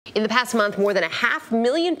In the past month, more than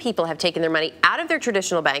 500,000 people have taken their money out of their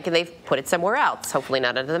traditional bank and they've put it somewhere else, hopefully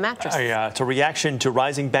not under the mattress. It's a reaction to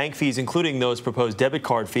rising bank fees, including those proposed debit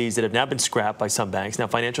card fees that have now been scrapped by some banks. Now,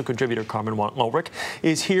 financial contributor Carmen Wong Ulrich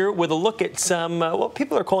is here with a look at some, what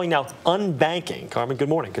people are calling now unbanking. Carmen, good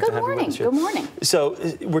morning. Good morning. Good morning. So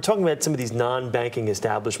we're talking about some of these non-banking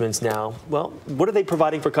establishments now. Well, what are they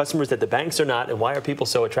providing for customers that the banks are not, and why are people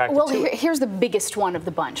so attracted to it? Here's the biggest one of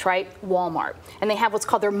the bunch, right? Walmart. And they have what's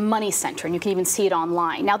called their money center, and you can even see it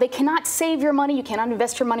online. Now, they cannot save your money. You cannot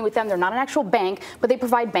invest your money with them. They're not an actual bank, but they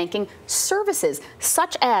provide banking services,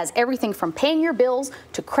 such as everything from paying your bills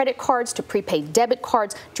to credit cards to prepaid debit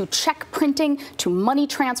cards to check printing to money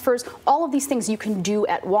transfers. All of these things you can do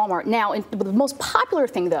at Walmart. Now, the most popular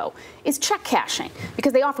thing, though, is check cashing,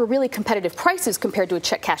 because they offer really competitive prices compared to a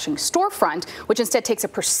check cashing storefront, which instead takes a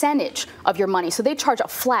percentage of your money. So they charge a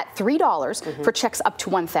flat $3 for checks up to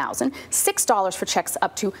 $1,000, $6 for checks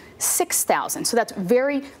up to $6,000. So that's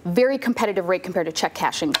very, very competitive rate compared to check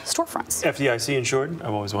cashing storefronts. FDIC insured?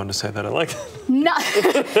 I've always wanted to say that. I like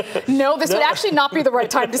that. No, this would actually not be the right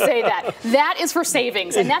time to say that. That is for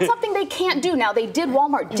savings, and that's something they can't do. Now,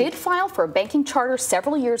 Walmart did file for a banking charter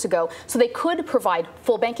several years ago, so they could provide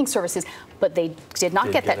full banking services, but they did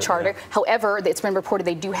not get that charter. Yeah. However, it's been reported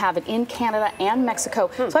they do have it in Canada and Mexico.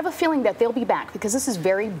 So I have a feeling that they'll be back, because this is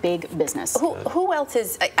very big business. Who else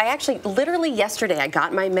is? I actually, literally yesterday, I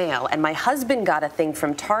got my mail, and my husband got a thing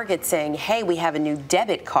from Target saying, hey, we have a new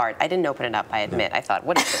debit card. I didn't open it up, I admit. I thought,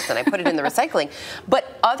 what is this? And I put it in the recycling.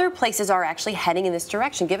 But other places are actually heading in this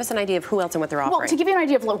direction. Give us an idea of who else and what they're offering. Well, to give you an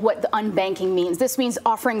idea of what the unbanking means, this means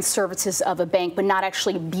offering services of a bank, but not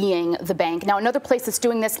actually being the bank. Now, another place that's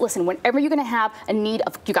doing this, listen, whenever you're going to have a need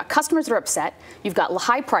of, you've got customers that are upset, you've got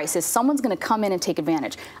high prices, someone's going to come in and take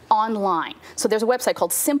advantage online. So there's a website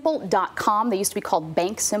called simple.com. They used to be called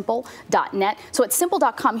banksimple.net. So at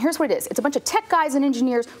simple.com, here's what it is. It's a bunch of tech guys and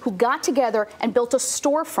engineers who got together and built a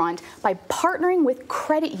storefront by partnering with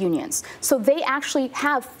credit unions. So they actually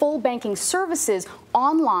have full banking services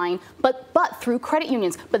online, but through credit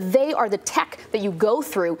unions. But they are the tech that you go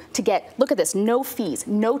through to get, look at this, no fees,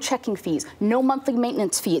 no checking fees, no monthly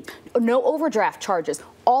maintenance fees, no overdraft charges.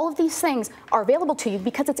 All of these things are available to you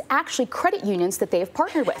because it's actually credit unions that they have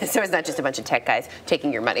partnered with. So it's not just a bunch of tech guys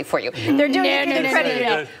taking your money for you. They're doing it through the credit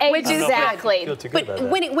union. Exactly. But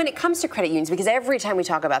when it comes to credit unions, because every time we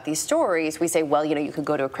talk about these stories, we say, well, you know, you could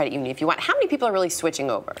go to a credit union if you want. How many people are really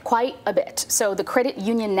switching over? Quite a bit. So the Credit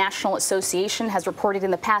Union National Association has reported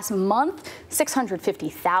in the past month,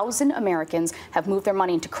 650,000 Americans have moved their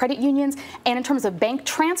money into credit unions. And in terms of bank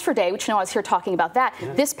transfer day, which you know I was here talking about that,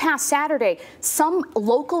 this past Saturday, some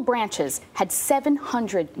local branches had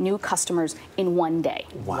 700 new customers in one day.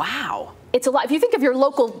 Wow. It's a lot. If you think of your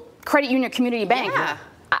local credit union community bank,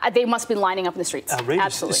 they must be lining up in the streets. Outrageous.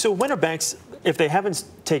 Absolutely. So when are banks, if they haven't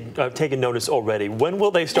taken notice already, when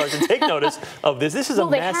will they start to take notice of this? This is a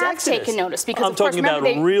mass exodus. Well, they have taken notice because, I'm of course, talking remember,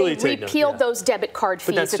 about really they repealed those debit card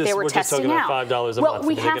fees that they were testing out. We're just talking about $5 a month.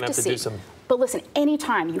 We have to see. But listen,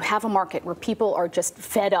 anytime you have a market where people are just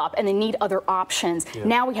fed up and they need other options,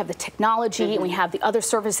 now we have the technology and we have the other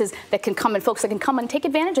services that can come, and folks that can come and take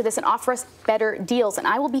advantage of this and offer us better deals. And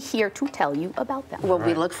I will be here to tell you about them. Well,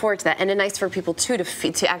 we look forward to that. And it's nice for people, too,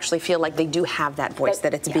 to actually feel like they do have that voice,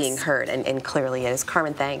 that it's being heard. And clearly it is.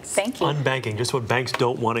 Carmen, thanks. Thank you. Unbanking, just what banks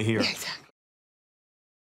don't want to hear. Exactly.